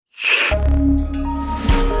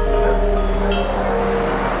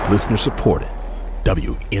Listener supported.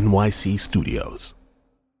 WNYC Studios.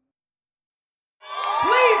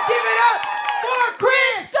 Please give it up for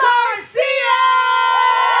Chris Garcia!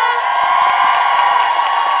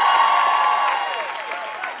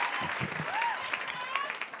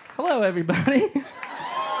 Hello, everybody.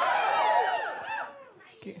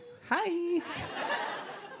 Hi.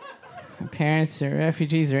 My parents are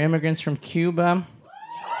refugees or immigrants from Cuba.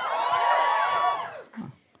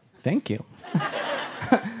 Oh, thank you.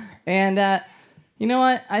 And you know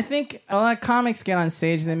what? I think a lot of comics get on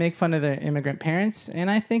stage and they make fun of their immigrant parents, and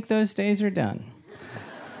I think those days are done.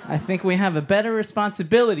 I think we have a better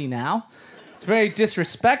responsibility now. It's very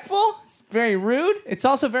disrespectful. It's very rude. It's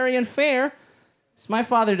also very unfair. My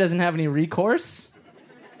father doesn't have any recourse.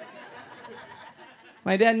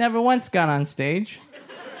 My dad never once got on stage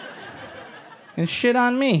and shit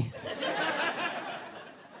on me.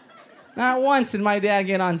 Not once did my dad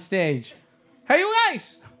get on stage. Hey, you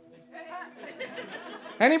guys!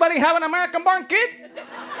 Anybody have an American-born kid?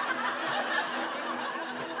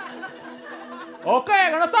 Okay,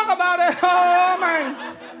 I'm gonna talk about it. Oh,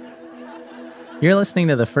 man. You're listening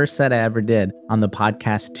to the first set I ever did on the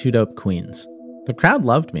podcast Two Dope Queens. The crowd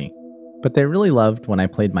loved me, but they really loved when I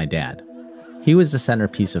played my dad. He was the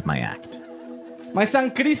centerpiece of my act. My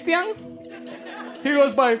son Christian, he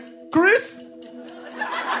goes by Chris.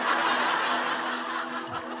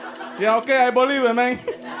 Yeah, okay, I believe it, man.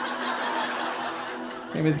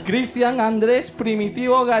 Name is Christian Andres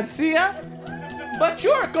Primitivo Garcia. But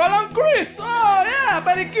sure, call him Chris. Oh, yeah,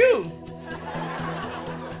 very cute.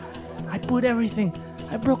 I put everything.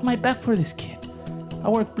 I broke my back for this kid. I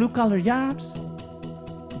worked blue-collar jobs,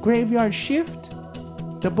 graveyard shift,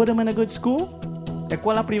 to put him in a good school,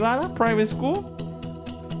 escuela privada, private school.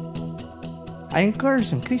 I encourage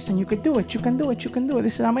him, Christian, you can do it, you can do it, you can do it.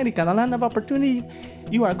 This is America, the land of opportunity.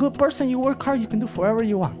 You are a good person, you work hard, you can do forever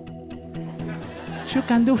you want. You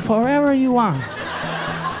can do forever you want.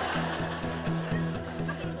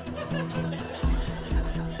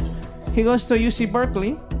 He goes to UC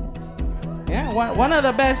Berkeley. Yeah, one of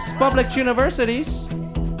the best public universities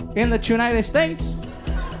in the United States.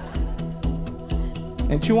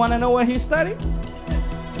 And you want to know what he studied?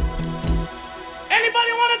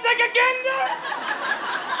 Anybody want to take a gander?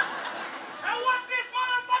 And what this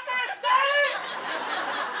motherfucker is studying?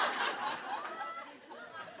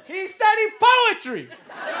 He studied poetry.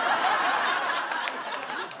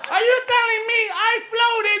 Are you telling me I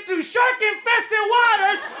floated through shark-infested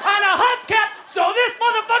waters on a hubcap so this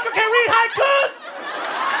motherfucker can read haikus?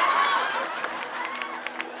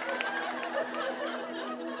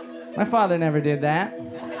 My father never did that.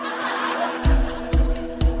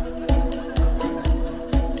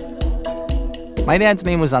 My dad's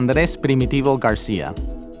name was Andres Primitivo Garcia,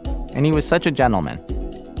 and he was such a gentleman.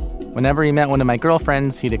 Whenever he met one of my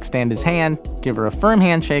girlfriends, he'd extend his hand, give her a firm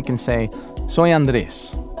handshake, and say, "Soy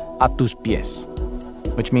Andres, a tus pies,"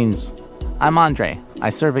 which means, "I'm Andre,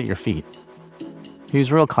 I serve at your feet." He was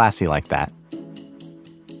real classy like that.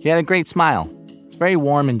 He had a great smile. It's very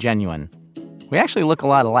warm and genuine. We actually look a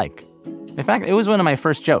lot alike. In fact, it was one of my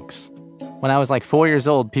first jokes. When I was like 4 years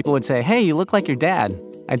old, people would say, "Hey, you look like your dad."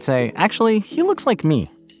 I'd say, "Actually, he looks like me."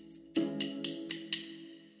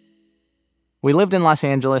 We lived in Los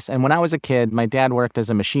Angeles, and when I was a kid, my dad worked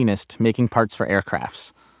as a machinist making parts for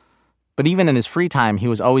aircrafts. But even in his free time, he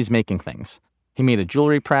was always making things. He made a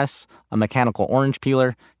jewelry press, a mechanical orange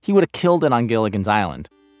peeler. He would have killed it on Gilligan's Island.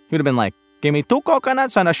 He would have been like, "Give me 2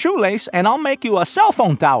 coconuts and a shoelace, and I'll make you a cell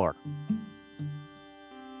phone tower."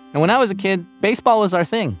 And when I was a kid, baseball was our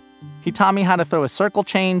thing. He taught me how to throw a circle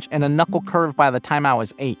change and a knuckle curve by the time I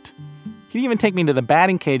was 8. He'd even take me to the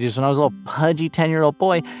batting cages when I was a little pudgy 10-year-old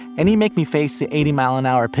boy, and he'd make me face the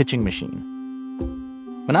 80-mile-an-hour pitching machine.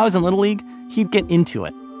 When I was in Little League, he'd get into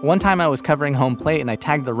it. One time I was covering home plate and I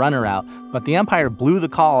tagged the runner out, but the umpire blew the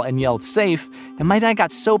call and yelled "safe," and my dad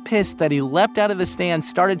got so pissed that he leapt out of the stands,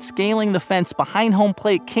 started scaling the fence behind home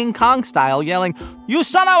plate King Kong style, yelling, "You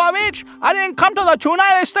son of a bitch! I didn't come to the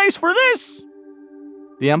United States for this!"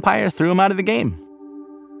 The umpire threw him out of the game.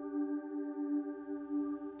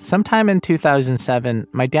 Sometime in 2007,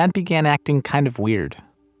 my dad began acting kind of weird.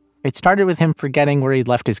 It started with him forgetting where he'd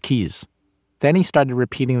left his keys. Then he started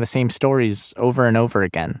repeating the same stories over and over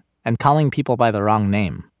again and calling people by the wrong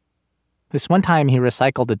name. This one time, he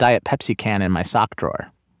recycled a Diet Pepsi can in my sock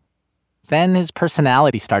drawer. Then his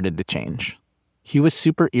personality started to change. He was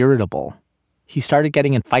super irritable. He started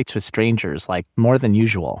getting in fights with strangers, like more than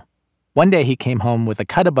usual. One day he came home with a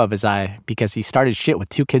cut above his eye because he started shit with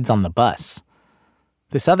 2 kids on the bus.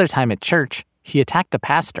 This other time at church, he attacked the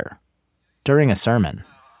pastor during a sermon.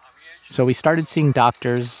 So we started seeing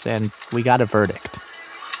doctors, and we got a verdict.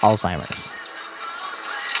 Alzheimer's.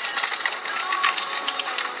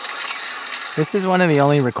 This is one of the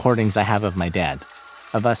only recordings I have of my dad,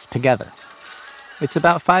 of us together. It's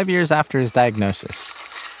about 5 years after his diagnosis.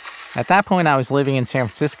 At that point, I was living in San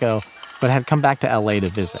Francisco, but had come back to LA to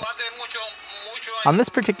visit. On this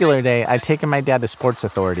particular day, I'd taken my dad to Sports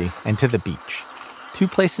Authority and to the beach, two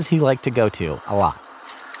places he liked to go to a lot.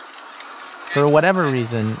 For whatever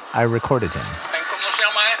reason, I recorded him.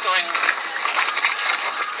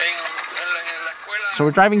 So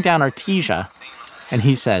we're driving down Artesia, and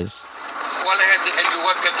he says,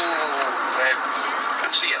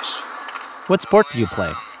 "What sport do you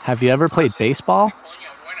play? Have you ever played baseball?"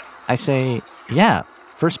 I say, "Yeah,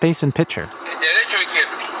 first base and pitcher."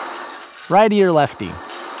 "Righty or lefty?"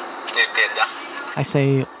 I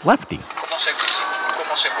say, "Lefty."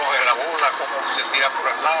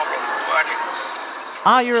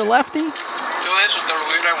 "Ah, you're a lefty?"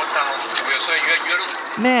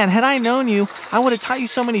 "Man, had I known you, I would have taught you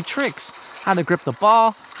so many tricks. How to grip the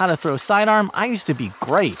ball, how to throw sidearm. I used to be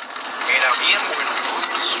great."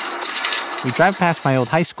 We drive past my old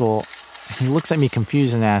high school, and he looks at me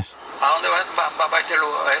confused and asks,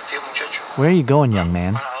 "Where are you going, young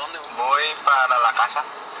man?"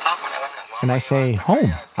 And I say,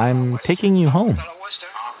 "Home. I'm taking you home."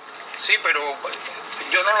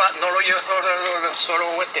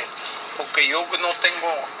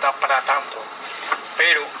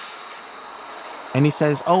 And he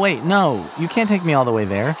says, "Oh wait, no, you can't take me all the way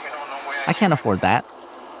there. I can't afford that.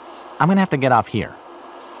 I'm gonna have to get off here."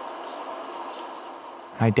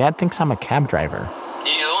 My dad thinks I'm a cab driver.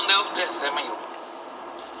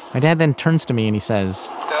 My dad then turns to me and he says,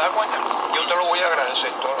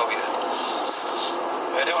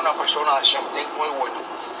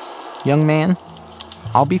 "Young man,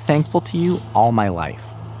 I'll be thankful to you all my life.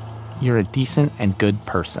 You're a decent and good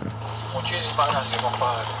person."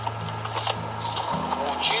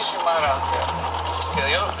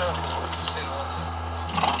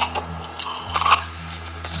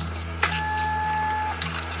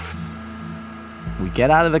 We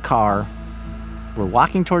get out of the car, we're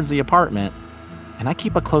walking towards the apartment, and I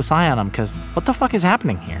keep a close eye on him because what the fuck is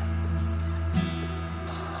happening here?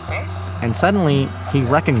 And suddenly, he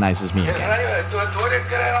recognizes me again.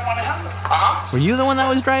 "Were you the one that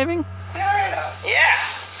was driving?" Yeah.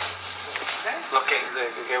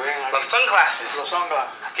 Los sunglasses.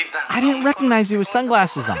 I didn't recognize you with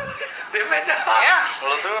sunglasses on. Yeah,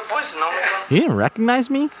 lo tuve pues, no me... You didn't recognize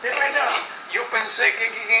me? Yo pensé que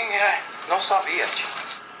no sabía.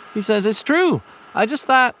 He says, "It's true. I just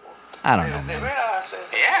thought," I don't know. Man.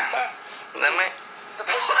 Yeah.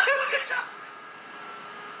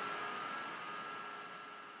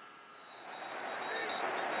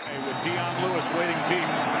 With Dion Lewis waiting deep.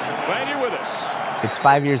 Glad you're with us. It's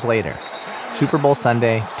 5 years later. Super Bowl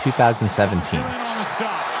Sunday, 2017. On the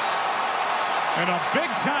stop. And a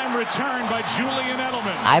big-time return by Julian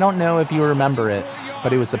Edelman. I don't know if you remember it,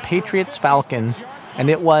 but it was the Patriots-Falcons, and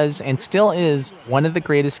it was, and still is, one of the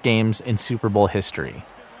greatest games in Super Bowl history.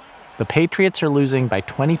 The Patriots are losing by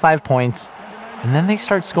 25 points, and then they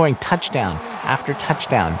start scoring touchdown after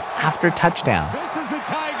touchdown after touchdown. This is a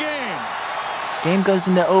tie game. Game goes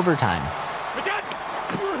into overtime.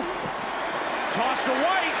 Toss to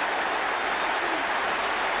White.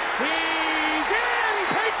 He's in.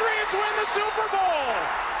 Patriots win the Super Bowl.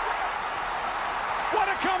 What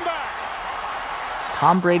a comeback.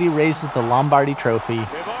 Tom Brady raises the Lombardi trophy.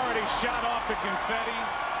 They've already shot off the confetti.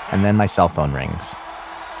 And then my cell phone rings.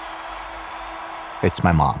 It's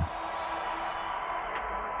my mom.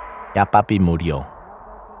 Ya papi murió.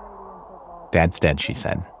 Dad's dead, she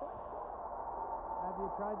said.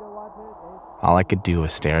 All I could do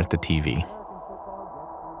was stare at the TV.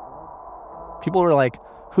 People were like,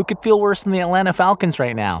 "Who could feel worse than the Atlanta Falcons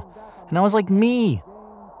right now?" And I was like, me.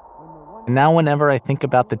 And now whenever I think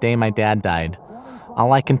about the day my dad died,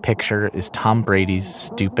 all I can picture is Tom Brady's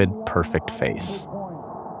stupid, perfect face.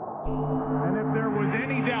 And if there was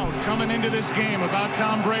any doubt coming into this game about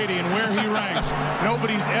Tom Brady and where he ranks,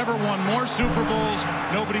 nobody's ever won more Super Bowls.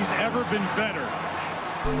 Nobody's ever been better.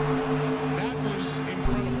 That was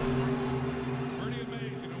incredible. Pretty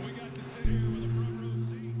amazing. And we got to sit here with a front row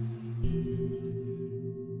seat.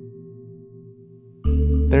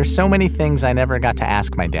 There's so many things I never got to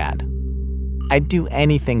ask my dad. I'd do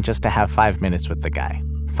anything just to have 5 minutes with the guy.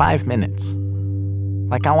 5 minutes.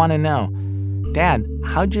 Like, I want to know, "Dad,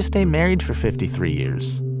 how'd you stay married for 53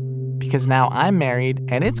 years? Because now I'm married,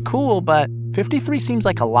 and it's cool, but 53 seems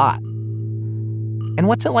like a lot. And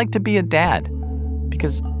what's it like to be a dad?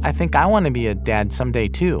 Because I think I want to be a dad someday,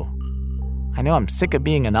 too. I know I'm sick of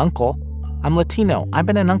being an uncle. I'm Latino. I've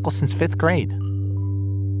been an uncle since 5th grade.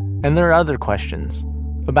 And there are other questions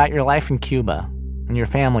about your life in Cuba and your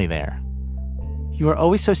family there. You are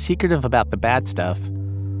always so secretive about the bad stuff,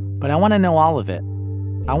 but I want to know all of it.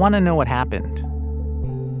 I want to know what happened.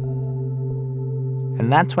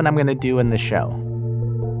 And that's what I'm going to do in the show.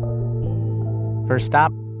 First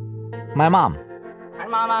stop, my mom. Hi,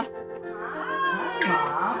 Mama.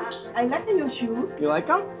 I like your shoes. You like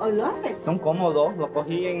them? I love it. Son cómodos. Los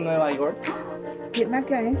cogí en Nueva York. ¿Qué más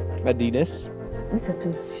que hay? Adidas. It's a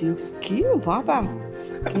shoes cute, Papa.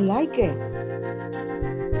 I like it.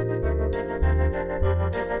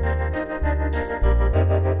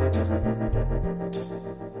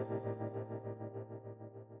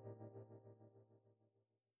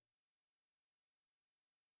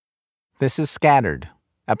 This is Scattered,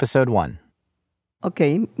 Episode 1. Ok,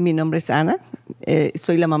 mi nombre es Ana.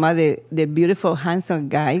 Soy la mamá del beautiful, handsome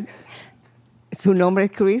guy. Su nombre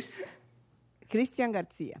es Christian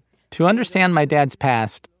Garcia. To understand my dad's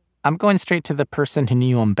past, I'm going straight to the person who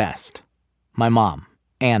knew him best. My mom,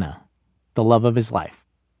 Anna, the love of his life.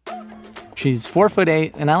 She's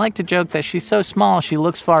 4'8", and I like to joke that she's so small she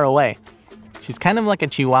looks far away. She's kind of like a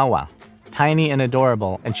chihuahua, tiny and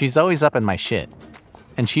adorable, and she's always up in my shit.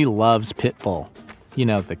 And she loves Pitbull. You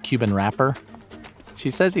know, the Cuban rapper. She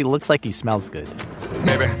says he looks like he smells good.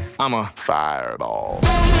 Maybe I'm a fireball.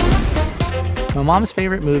 My mom's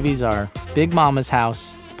favorite movies are Big Mama's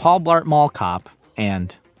House, Paul Blart Mall Cop,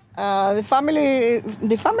 and... The family,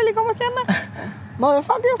 ¿cómo se llama?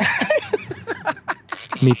 Motherfuckers?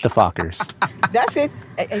 Meet the Fockers. That's it.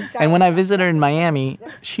 And when I visit her in Miami,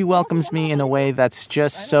 she welcomes me in a way that's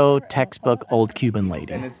just so textbook old Cuban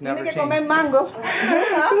lady. And it's never Tiene que changed. comer mango. You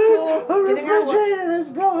have to. A refrigerator is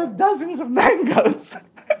filled with dozens of mangoes.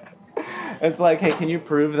 It's like, hey, can you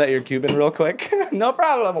prove that you're Cuban real quick? No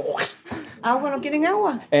problem. Agua, no quieren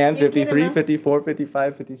agua. And ¿Quién quiere 53, más? 54,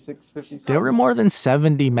 55, 56, 57. There were more than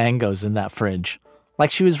 70 mangoes in that fridge.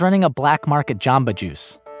 Like she was running a black market Jamba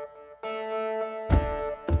Juice.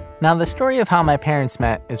 Now, the story of how my parents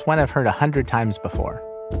met is one I've heard 100 times before,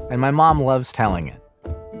 and my mom loves telling it.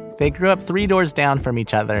 They grew up 3 doors down from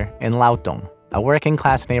each other in Lautong, a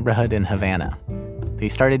working-class neighborhood in Havana. They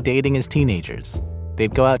started dating as teenagers.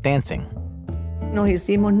 They'd go out dancing. Nos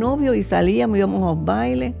hicimos novios y salíamos, íbamos a los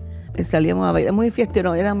bailes, salíamos a bailar, muy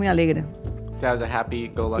fiestero, era muy alegre. That was a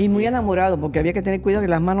happy-go-lucky. Y muy enamorado, porque había que tener cuidado que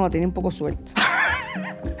las manos las tenía un poco sueltas.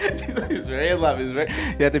 He's very in love. You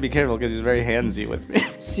have to be careful because he's very handsy with me.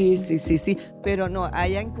 Sí. Pero no,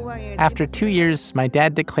 allá en Cuba... After 2 years, my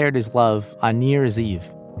dad declared his love on New Year's Eve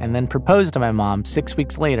and then proposed to my mom 6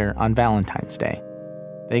 weeks later on Valentine's Day.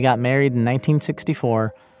 They got married in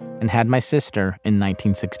 1964 and had my sister in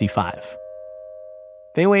 1965.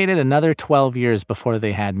 They waited another 12 years before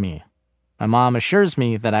they had me. My mom assures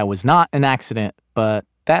me that I was not an accident, but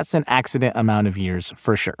that's an accident amount of years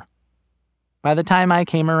for sure. By the time I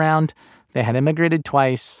came around, they had immigrated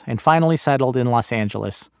twice and finally settled in Los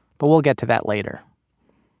Angeles, but we'll get to that later.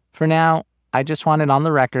 For now, I just wanted on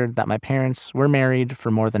the record that my parents were married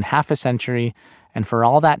for more than half a century, and for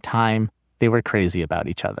all that time, they were crazy about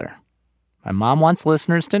each other. My mom wants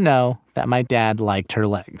listeners to know that my dad liked her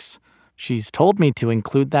legs. She's told me to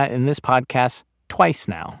include that in this podcast twice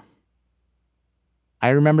now. I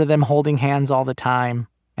remember them holding hands all the time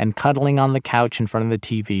and cuddling on the couch in front of the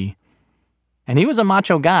TV. And he was a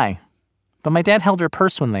macho guy, but my dad held her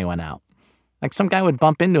purse when they went out. Like some guy would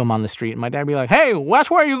bump into him on the street and my dad would be like, "Hey,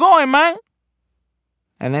 watch where you going, man?"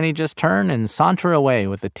 And then he'd just turn and saunter away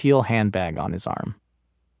with a teal handbag on his arm.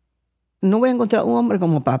 No voy a encontrar un hombre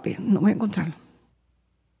como papi, no voy a encontrarlo.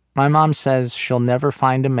 My mom says she'll never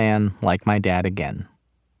find a man like my dad again.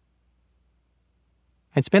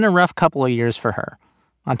 It's been a rough couple of years for her.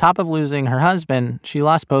 On top of losing her husband, she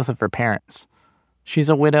lost both of her parents. She's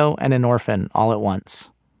a widow and an orphan all at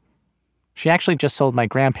once. She actually just sold my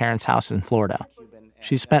grandparents' house in Florida.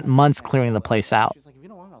 She spent months clearing the place out.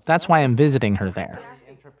 That's why I'm visiting her there.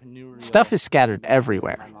 Stuff is scattered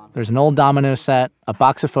everywhere. There's an old domino set, a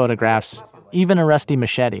box of photographs, even a rusty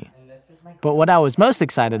machete. But what I was most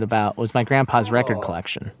excited about was my grandpa's record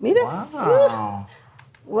collection. Mira. Wow.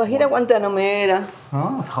 Guajira Guantanamera.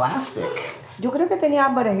 Oh, classic. Yo creo que tenía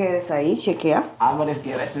Álvarez Guedes ahí, chequea. Álvarez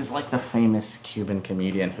Guedes is like the famous Cuban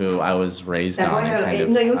comedian who I was raised on. And kind of,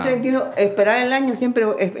 No, y un 31, esperar el año siempre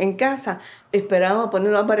en casa. Esperábamos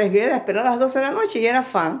poner Álvarez Guedes, esperar a las 12 de la noche y era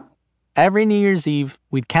fan. Every New Year's Eve,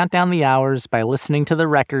 we'd count down the hours by listening to the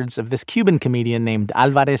records of this Cuban comedian named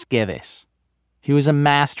Álvarez Guedes. He was a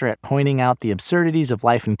master at pointing out the absurdities of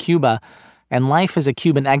life in Cuba and life as a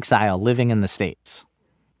Cuban exile living in the States.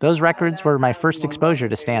 Those records were my first exposure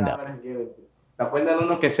to stand-up. ¿Te acuerdas de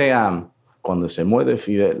uno que sea cuando se muere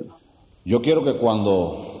Fidel? Yo quiero que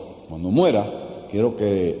cuando Cuando muera, quiero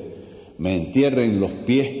que me entierren los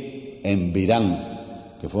pies en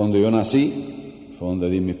Virán, que fue donde yo nací, fue donde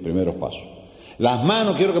di mis primeros pasos. Las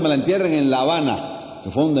manos quiero que me la entierren en La Habana, que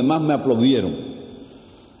fue donde más me aplaudieron.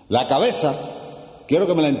 La cabeza quiero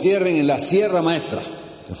que me la entierren en la Sierra Maestra,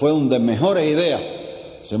 que fue donde mejores ideas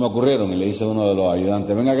se me ocurrieron. Y le dice a uno de los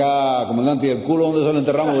ayudantes, venga acá, comandante, ¿y el culo dónde se lo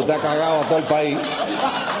enterramos? Usted ha cagado a todo el país.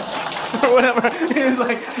 Whatever. It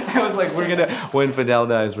was like we're gonna, when Fidel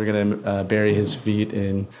dies, we're gonna bury his feet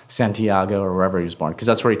in Santiago or wherever he was born, because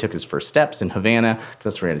that's where he took his first steps, in Havana, because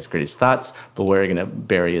that's where he had his greatest thoughts. But we're gonna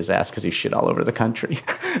bury his ass because he shit all over the country.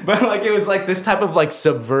 But like it was like this type of like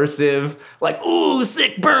subversive, like ooh,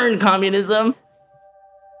 sick burn communism.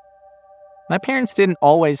 My parents didn't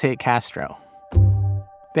always hate Castro.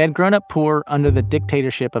 They had grown up poor under the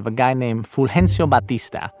dictatorship of a guy named Fulgencio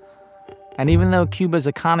Batista. And even though Cuba's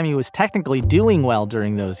economy was technically doing well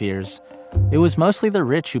during those years, it was mostly the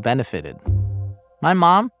rich who benefited. My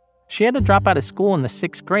mom, she had to drop out of school in the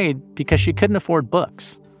 6th grade because she couldn't afford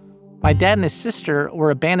books. My dad and his sister were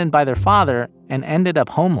abandoned by their father and ended up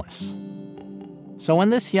homeless. So when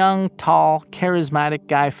this young, tall, charismatic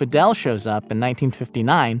guy Fidel shows up in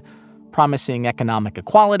 1959, promising economic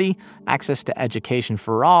equality, access to education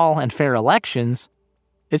for all, and fair elections,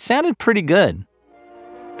 it sounded pretty good.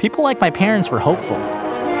 People like my parents were hopeful.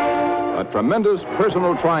 A tremendous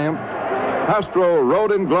personal triumph, Castro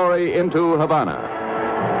rode in glory into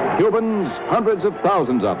Havana. Cubans, hundreds of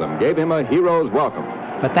thousands of them, gave him a hero's welcome.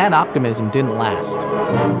 But that optimism didn't last.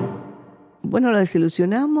 Bueno, lo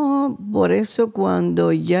desilusionamos por eso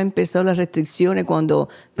cuando ya empezaron las restricciones, cuando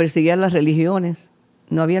perseguían las religiones.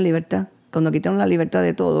 No había libertad. Cuando quitaron la libertad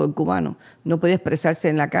de todo, el cubano no podía expresarse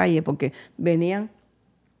en la calle porque venían.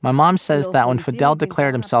 My mom says that when Fidel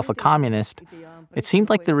declared himself a communist, it seemed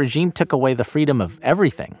like the regime took away the freedom of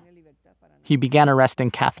everything. He began arresting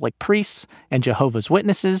Catholic priests and Jehovah's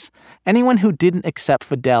Witnesses, anyone who didn't accept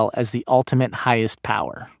Fidel as the ultimate highest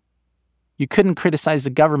power. You couldn't criticize the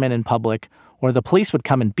government in public, or the police would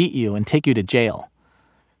come and beat you and take you to jail.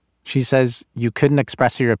 She says you couldn't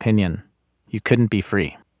express your opinion. You couldn't be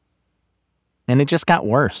free. And it just got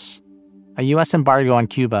worse. A U.S. embargo on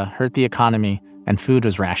Cuba hurt the economy, and food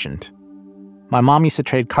was rationed. My mom used to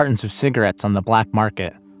trade cartons of cigarettes on the black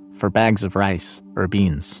market for bags of rice or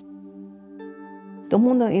beans. Todo el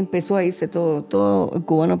mundo empezó a irse, todo el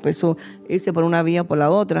cubano empezó a irse por una vía o por la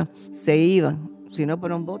otra. Se iban. Si no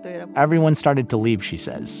por un bote era... Everyone started to leave, she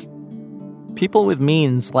says. People with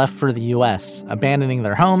means left for the U.S., abandoning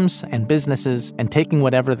their homes and businesses and taking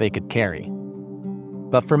whatever they could carry.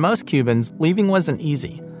 But for most Cubans, leaving wasn't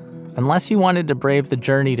easy. Unless you wanted to brave the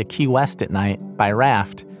journey to Key West at night by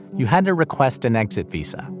raft, you had to request an exit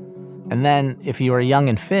visa. And then, if you were young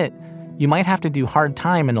and fit, you might have to do hard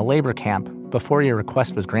time in a labor camp before your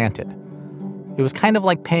request was granted. It was kind of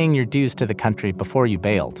like paying your dues to the country before you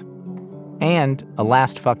bailed. And a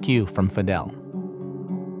last fuck you from Fidel.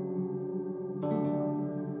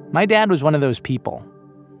 My dad was one of those people.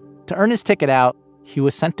 To earn his ticket out, he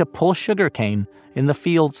was sent to pull sugarcane in the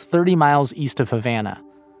fields 30 miles east of Havana.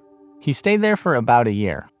 He stayed there for about a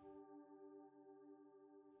year.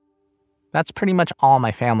 That's pretty much all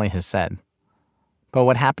my family has said. But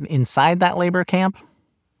what happened inside that labor camp?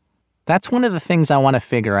 That's one of the things I want to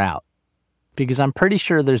figure out. Because I'm pretty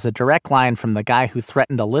sure there's a direct line from the guy who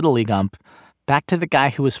threatened a Little League ump back to the guy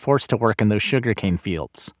who was forced to work in those sugarcane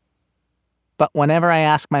fields. But whenever I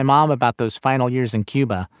ask my mom about those final years in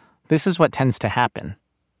Cuba, this is what tends to happen.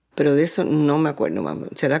 Pero de eso no me acuerdo, mamá.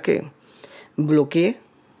 ¿Será que bloqueé?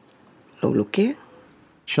 ¿Lo bloqueé?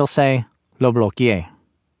 She'll say, lo bloqueé,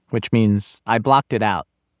 which means I blocked it out.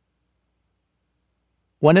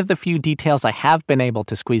 One of the few details I have been able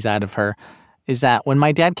to squeeze out of her is that when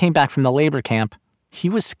my dad came back from the labor camp, he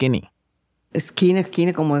was skinny. Esquina,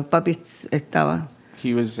 como papi estaba.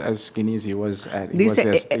 He was as skinny as he was at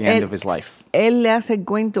the end of his life. Él le hace el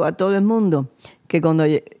cuento a todo el mundo que cuando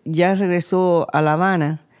ya regresó a La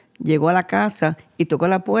Habana, llegó a la casa y tocó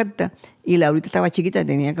la puerta y Laurita estaba chiquita,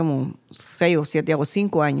 tenía como 6 o 7 o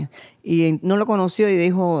 5 años. Y no lo conoció y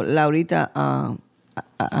dijo Laurita a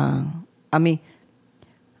mí,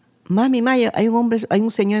 Mami, hay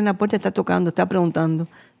un señor en la puerta, está tocando, está preguntando.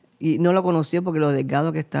 Y no lo conoció porque lo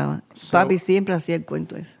delgado que estaba. Papi siempre hacía el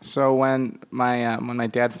cuento ese. So when my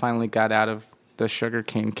dad finally got out of the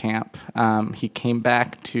sugarcane camp, he came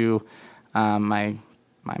back to my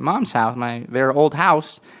mom's house, their old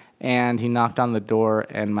house, and he knocked on the door,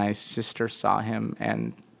 and my sister saw him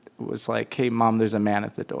and was like, "Hey, Mom, there's a man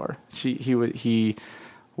at the door." He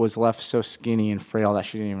was left so skinny and frail that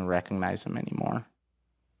she didn't even recognize him anymore.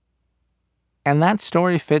 And that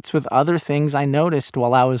story fits with other things I noticed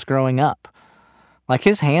while I was growing up. Like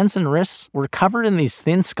his hands and wrists were covered in these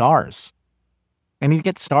thin scars. And he'd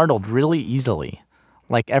get startled really easily,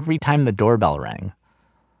 like every time the doorbell rang.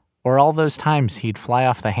 Or all those times he'd fly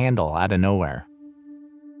off the handle out of nowhere.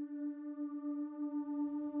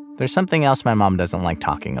 There's something else my mom doesn't like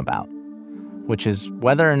talking about, which is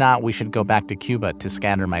whether or not we should go back to Cuba to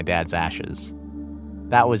scatter my dad's ashes.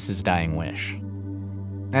 That was his dying wish.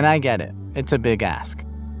 And I get it. It's a big ask.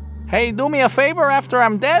 Hey, do me a favor after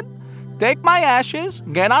I'm dead? Take my ashes,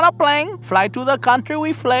 get on a plane, fly to the country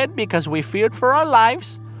we fled because we feared for our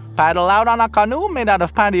lives, paddle out on a canoe made out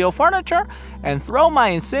of patio furniture, and throw my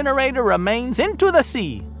incinerator remains into the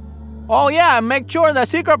sea. Oh yeah, and make sure the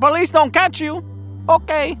secret police don't catch you.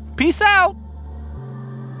 Okay, peace out.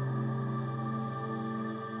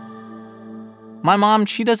 My mom,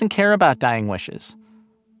 she doesn't care about dying wishes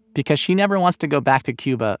because she never wants to go back to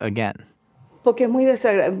Cuba again. Porque es muy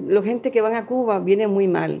desagradable. La gente que van a Cuba viene muy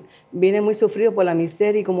mal, viene muy sufrido por la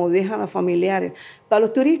miseria y como dejan a los familiares. Para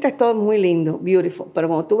los turistas todo es muy lindo, beautiful, pero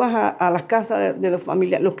cuando tú vas a las casas de los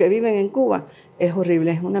familiares, los que viven en Cuba, es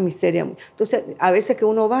horrible, es una miseria. Entonces, a veces que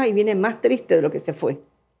uno va y viene más triste de lo que se fue.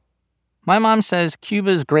 My mom says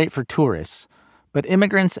Cuba is great for tourists, but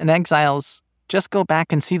immigrants and exiles just go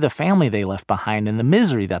back and see the family they left behind and the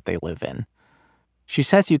misery that they live in. She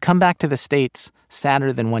says you come back to the States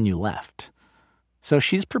sadder than when you left. So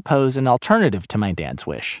she's proposed an alternative to my dad's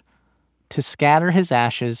wish, to scatter his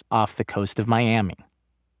ashes off the coast of Miami.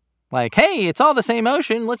 Like, hey, it's all the same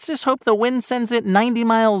ocean, let's just hope the wind sends it 90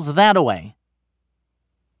 miles that way.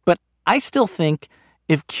 But I still think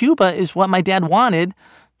if Cuba is what my dad wanted,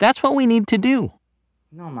 that's what we need to do.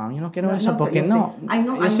 No, mami, yo no quiero eso porque no.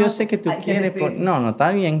 Yo sé que tú quieres. No,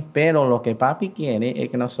 está bien, pero lo que papi quiere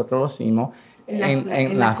es que nosotros lo hicimos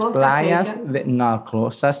en las playas, la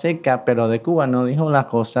costa seca, pero de Cuba, no dijo la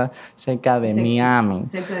costa seca de Miami.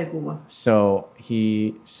 Cerca de Cuba. So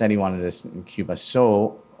he said he wanted this in Cuba.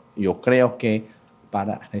 So yo creo que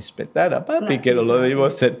para respetar a papi, que lo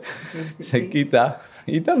debemos hacer cerquita,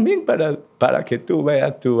 y también para que tú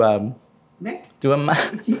veas tu He's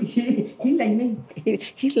like me.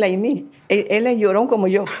 He's like me. Él es llorón como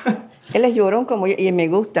yo. Él es llorón como yo. Y me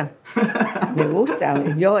gusta. Me gusta.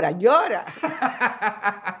 Llora.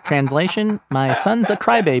 Translation, my son's a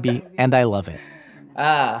crybaby and I love it.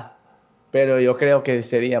 Pero yo creo que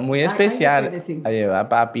sería muy especial a llevar a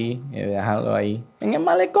papi y dejarlo ahí. ¿En el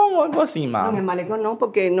malecón o algo así, mamá? No, en el malecón no,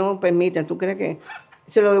 porque no permiten. ¿Tú crees que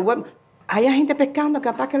se lo devuelven? Hay gente pescando,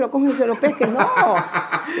 capaz que lo cogen y se lo pesquen. No,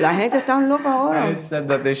 la gente está loca ahora. It said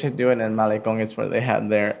that they should do it in Malecón. It's where they have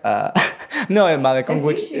their... no, in Malecón,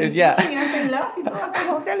 which... yeah. Hacen love y todo, hacen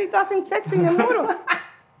hotel y todo, hacen sexo en el muro.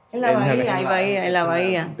 En la bahía, en la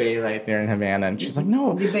bahía. Bay right there in Havana. And she's like,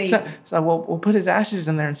 no. So we'll put his ashes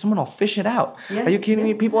in there and someone will fish it out. Yeah, are you kidding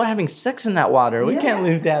me? People are having sex in that water. We can't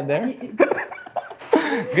leave Dad there.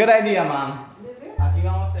 Good idea, Mom. Aquí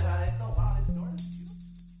vamos a cerrar esto.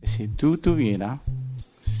 Si tú tuvieras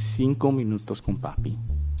 5 minutos con papi,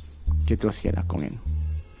 ¿qué tú hacieras con él?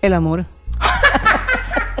 El amor.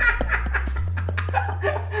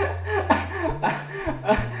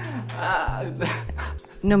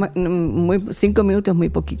 No, 5 minutos es muy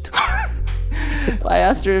poquito. I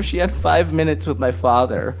asked her if she had 5 minutes with my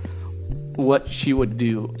father, what she would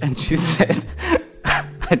do. And she said,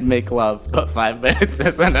 I'd make love, but 5 minutes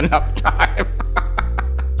isn't enough time.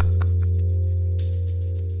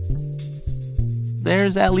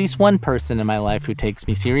 There's at least one person in my life who takes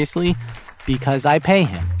me seriously because I pay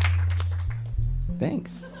him.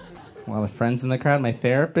 Thanks. Well, the friends in the crowd, my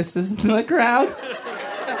therapist is in the crowd.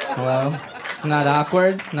 Well, it's not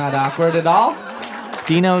awkward at all.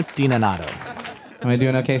 Dino Dinonato. Am I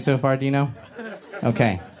doing okay so far, Dino?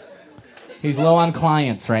 Okay. He's low on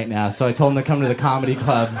clients right now, so I told him to come to the comedy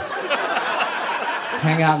club.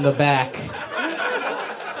 Hang out in the back.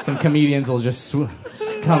 Some comedians will just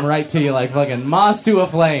come right to you like fucking moths to a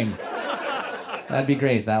flame. That'd be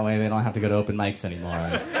great. That way they don't have to go to open mics anymore.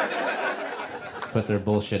 Let's put their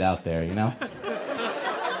bullshit out there, you know?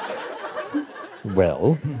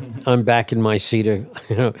 Well, I'm back in my seat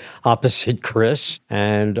opposite Chris,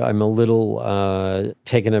 and I'm a little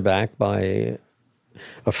taken aback by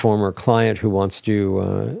a former client who wants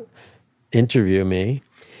to interview me.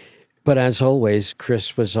 But as always,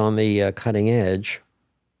 Chris was on the cutting edge.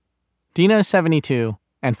 Dino's 72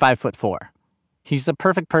 and 5'4". He's the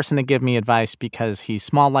perfect person to give me advice because he's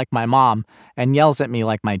small like my mom and yells at me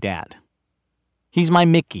like my dad. He's my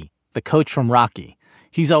Mickey, the coach from Rocky.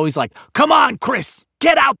 He's always like, "Come on, Chris,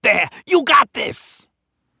 get out there. You got this."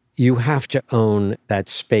 You have to own that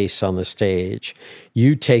space on the stage.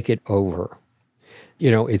 You take it over.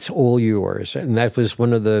 it's all yours. And that was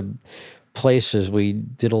one of the places we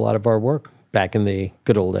did a lot of our work back in the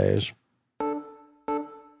good old days.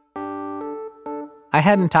 I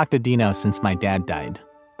hadn't talked to Dino since my dad died.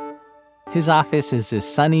 His office is this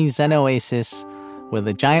sunny Zen oasis with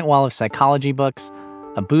a giant wall of psychology books,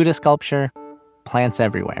 a Buddha sculpture, plants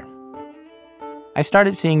everywhere. I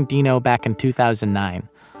started seeing Dino back in 2009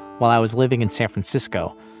 while I was living in San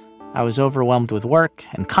Francisco. I was overwhelmed with work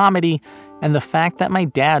and comedy and the fact that my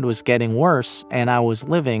dad was getting worse and I was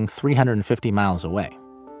living 350 miles away.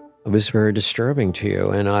 It was very disturbing to you,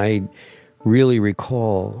 and I really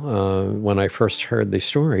recall when I first heard the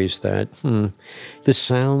stories that this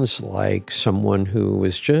sounds like someone who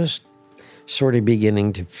was just sort of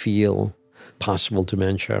beginning to feel possible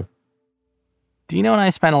dementia. Dino and I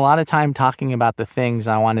spent a lot of time talking about the things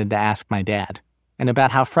I wanted to ask my dad, and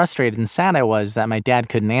about how frustrated and sad I was that my dad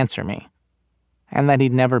couldn't answer me, and that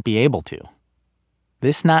he'd never be able to.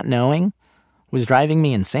 This not knowing was driving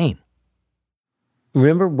me insane.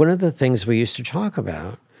 Remember, one of the things we used to talk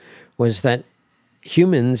about was that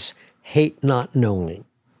humans hate not knowing.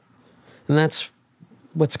 And that's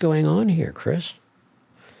what's going on here, Chris.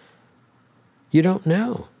 You don't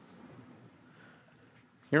know.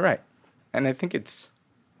 You're right. And I think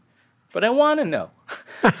but I want to know.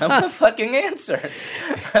 I want fucking answers.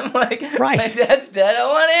 I'm like, right. My dad's dead. I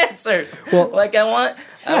want answers. Well, like, I want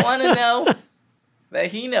to know that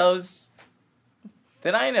he knows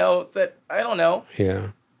that I know that I don't know. Yeah.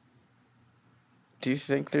 Do you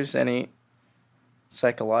think there's any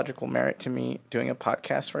psychological merit to me doing a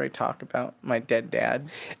podcast where I talk about my dead dad?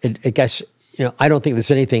 I guess, I don't think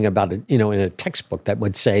there's anything about it, in a textbook that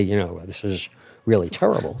would say, this is really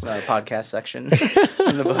terrible. It's not a podcast section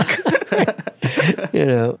in the book.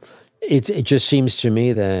 It just seems to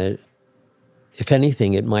me that, if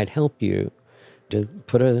anything, it might help you to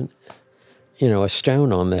put a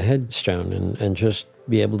stone on the headstone and just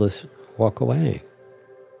be able to walk away.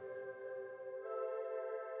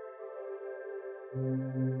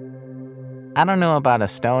 I don't know about a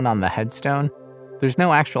stone on the headstone. There's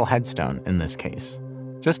no actual headstone in this case.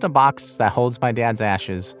 Just a box that holds my dad's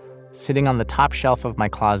ashes, sitting on the top shelf of my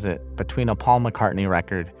closet between a Paul McCartney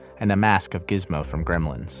record and a mask of Gizmo from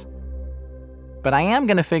Gremlins. But I am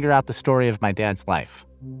going to figure out the story of my dad's life.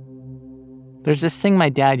 There's this thing my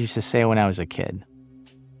dad used to say when I was a kid.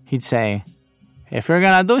 He'd say, if you're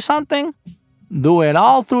going to do something, do it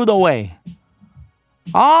all through the way.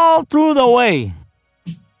 All through the way.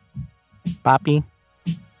 Papi,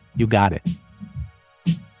 you got it.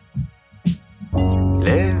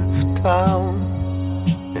 Live down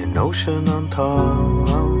an ocean on top.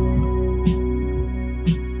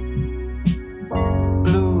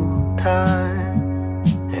 Blue tie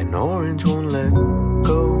and orange won't let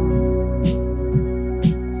go.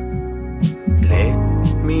 Let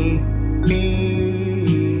me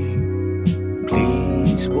be.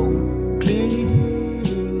 Please won't please.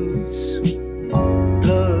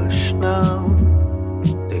 Blush now,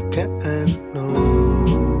 they can't know.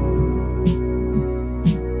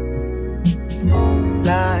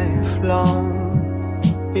 Lifelong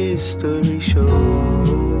history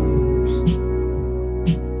shows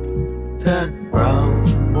that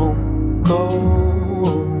brown won't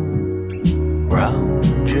go,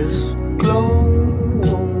 brown just glows.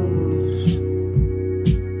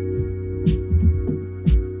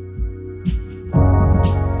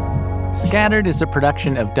 Scattered is a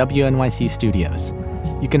production of WNYC Studios.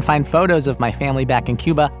 You can find photos of my family back in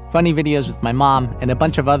Cuba, funny videos with my mom, and a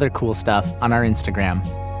bunch of other cool stuff on our Instagram,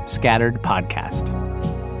 Scattered Podcast.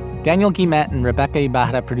 Daniel Guillemette and Rebecca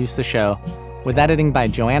Ibarra produced the show, with editing by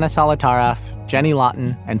Joanna Solitaroff, Jenny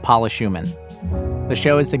Lawton, and Paula Schumann. The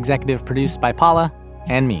show is executive produced by Paula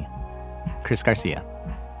and me, Chris Garcia.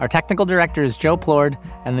 Our technical director is Joe Plord,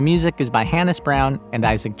 and the music is by Hannes Brown and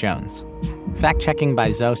Isaac Jones. Fact-checking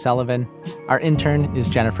by Zoe Sullivan. Our intern is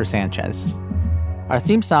Jennifer Sanchez. Our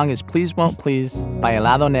theme song is Please Won't Please by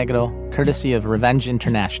Helado Negro, courtesy of Revenge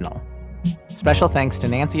International. Special thanks to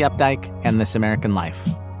Nancy Updike and This American Life.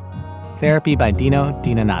 Therapy by Dino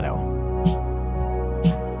DiNonato.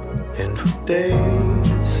 And for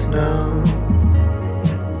days now,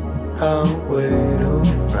 I'll wait